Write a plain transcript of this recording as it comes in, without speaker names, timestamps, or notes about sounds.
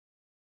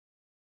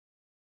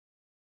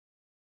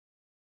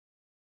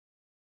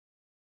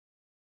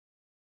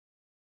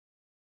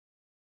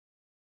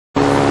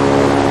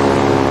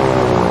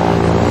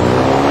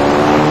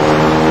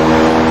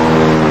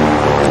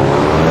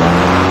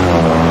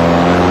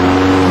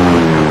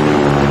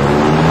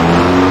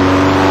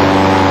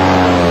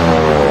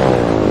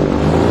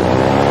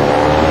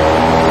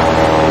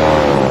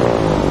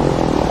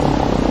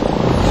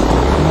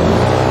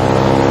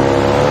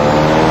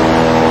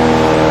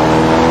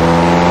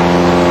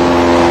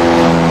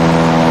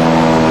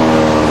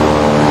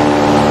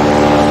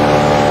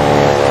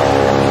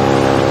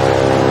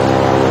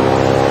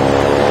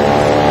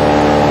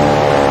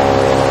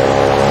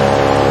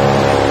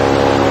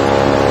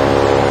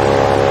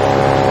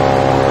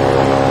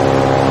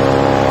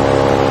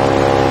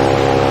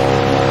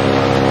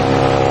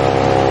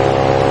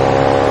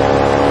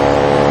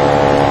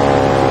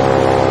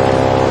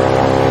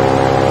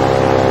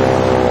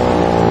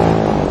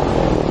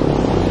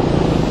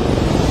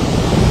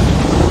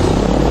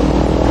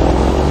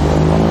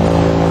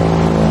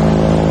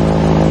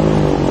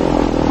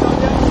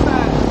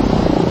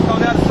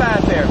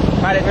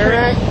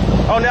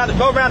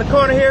go around the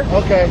corner here.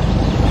 Okay.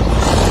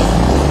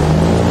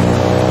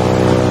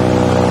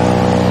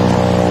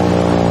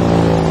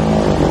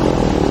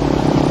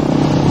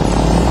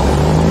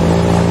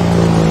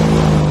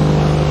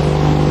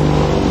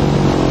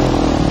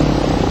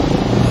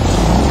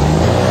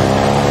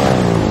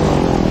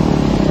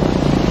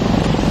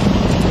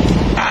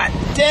 God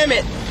damn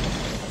it!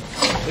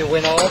 It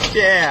went off?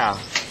 Yeah.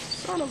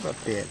 Son of a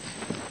bitch.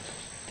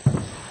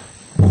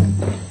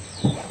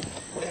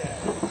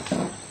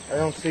 I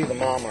don't see the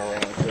mama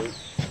around, too.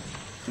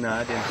 No,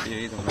 I didn't see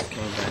it either when I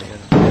came back in.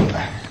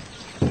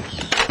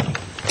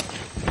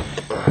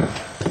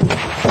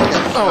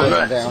 Oh,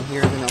 right. Down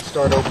here, then I'll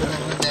start opening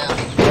them down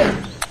here.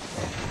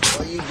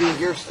 While you do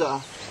your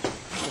stuff.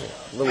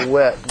 A little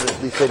wet, but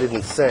at least they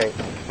didn't sink.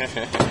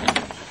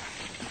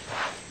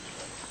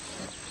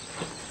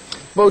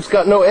 Boat's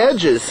got no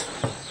edges.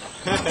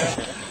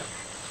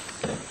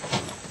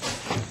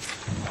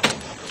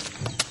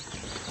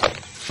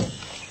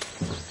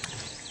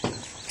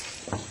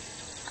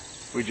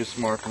 We just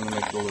mark them to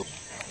make a little.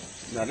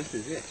 No, this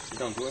is it. You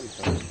don't do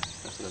anything.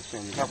 That's what I'm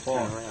saying. You How just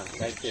far? turn around.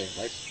 Right there.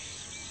 Like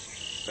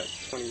about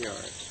 20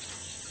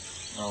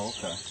 yards. Oh,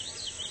 okay.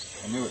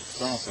 I knew it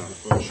something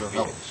before it sure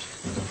helped.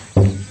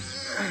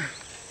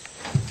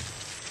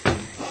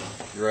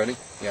 You ready?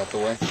 You out the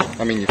way?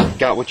 I mean, you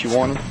got what you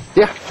wanted?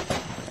 Yeah.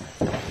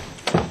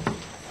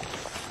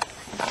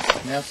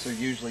 Nests are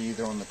usually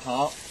either on the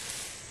top,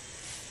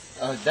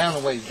 down a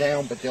ways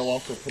down, but they'll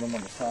also put them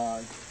on the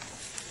side.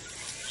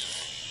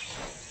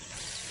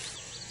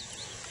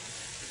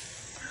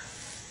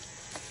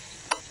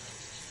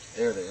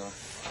 There they are.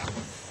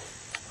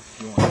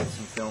 You want to get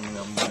some filming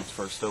of them when it's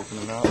first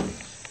opening up?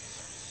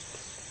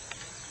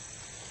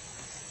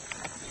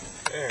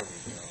 There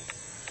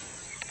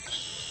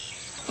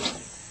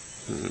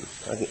we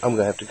go. I'm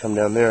gonna have to come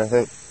down there, I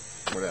think.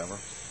 Whatever.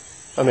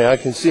 I mean, I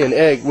can see an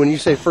egg. When you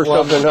say first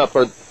opening up,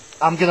 or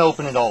I'm gonna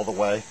open it all the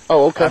way.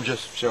 oh, okay. I'm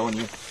just showing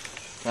you.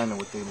 I know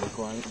what they look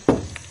like.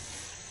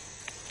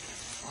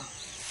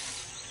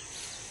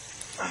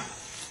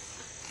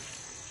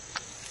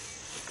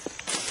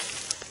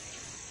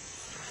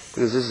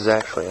 Because this is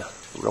actually a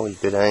really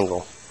good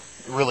angle.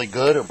 Really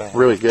good or bad?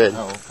 Really good.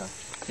 Oh, okay.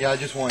 Yeah, I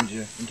just wanted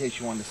you, in case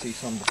you wanted to see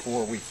some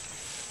before we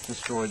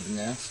destroyed the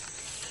nest.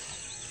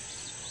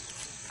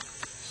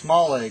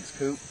 Small eggs,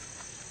 Coop.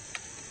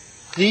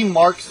 He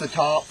marks the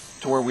top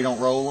to where we don't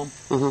roll them.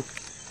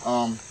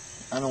 Mm-hmm.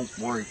 I don't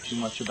worry too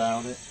much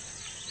about it.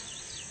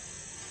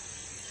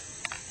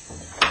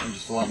 I'm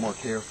just a lot more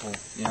careful,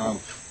 you know,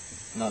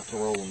 not to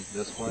roll them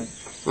this way.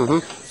 Mm-hmm.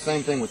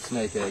 Same thing with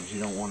snake eggs. You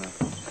don't want to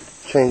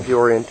Change the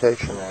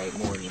orientation. right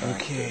more than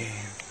that. Okay.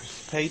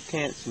 Spade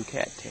tents and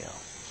cattail.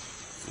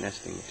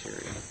 Nesting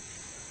material.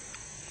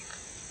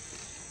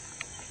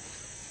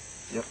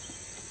 Yep.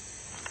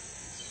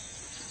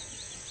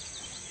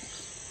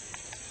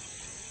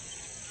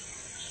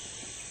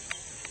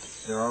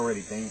 They're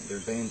already they're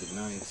banded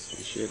nice.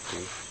 It should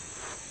be.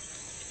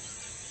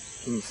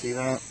 Can you see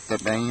that?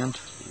 That band?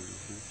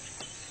 Mm-hmm.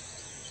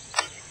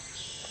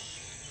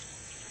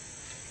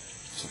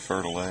 It's a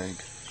fertile egg.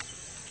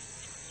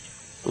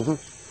 Mm-hmm.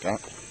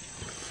 Got.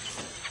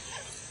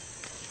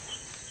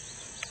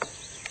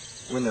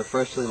 When they're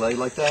freshly laid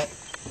like that,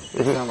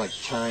 they sound like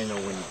china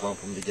when you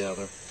bump them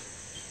together.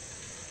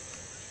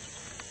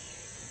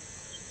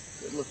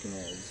 Good looking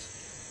eggs.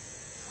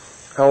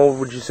 How old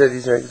would you say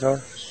these eggs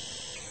are?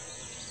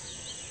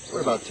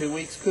 What, about 2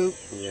 weeks, Coop?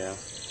 Yeah.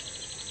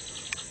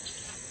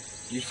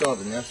 You saw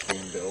the nest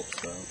being built,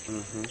 so.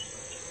 Mm-hmm.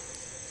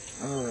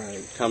 All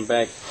right. Come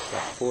back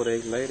about 4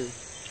 days later.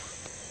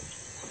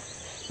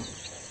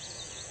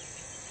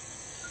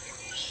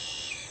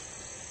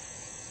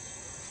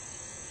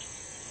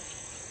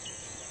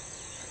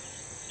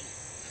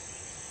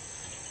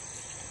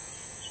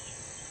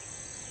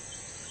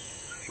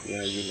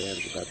 Yeah, usually have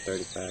about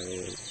 35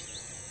 eggs.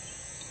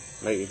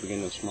 Lately,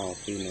 beginning with small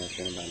females,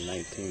 saying about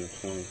 19 or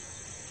 20.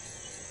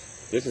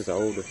 This is an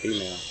older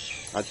female.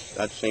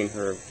 I've seen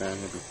her down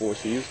here before.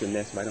 She used to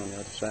nest right on the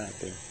other side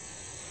there.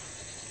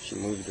 She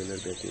moved a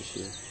little bit this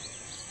year.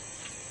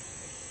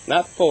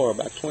 Not far,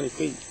 about 20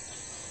 feet.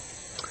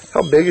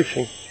 How big is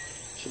she?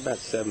 She's about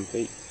 7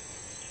 feet.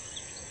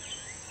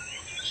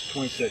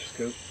 26,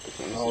 Coop.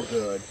 All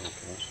good.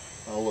 Okay.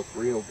 All look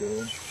real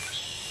good.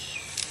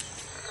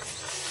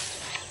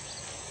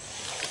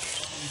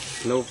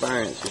 No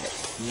fire ants yet.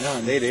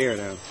 None. They there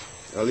now.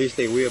 Or at least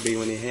they will be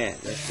when they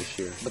hatch, that's for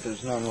sure. But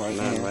there's none right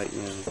Not now. right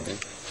now, okay.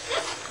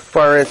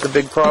 Fire ants a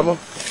big problem?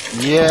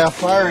 Yeah,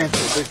 fire ants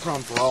are a big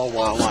problem for all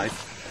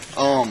wildlife.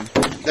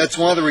 That's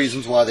one of the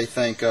reasons why they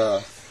think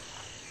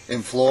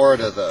in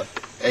Florida the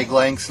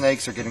egg-laying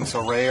snakes are getting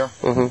so rare,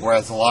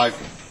 whereas the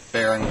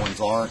live-bearing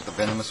ones aren't, the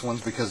venomous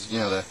ones, because, you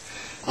know, the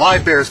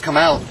live bears come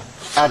out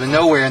of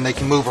nowhere and they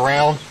can move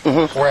around,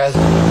 whereas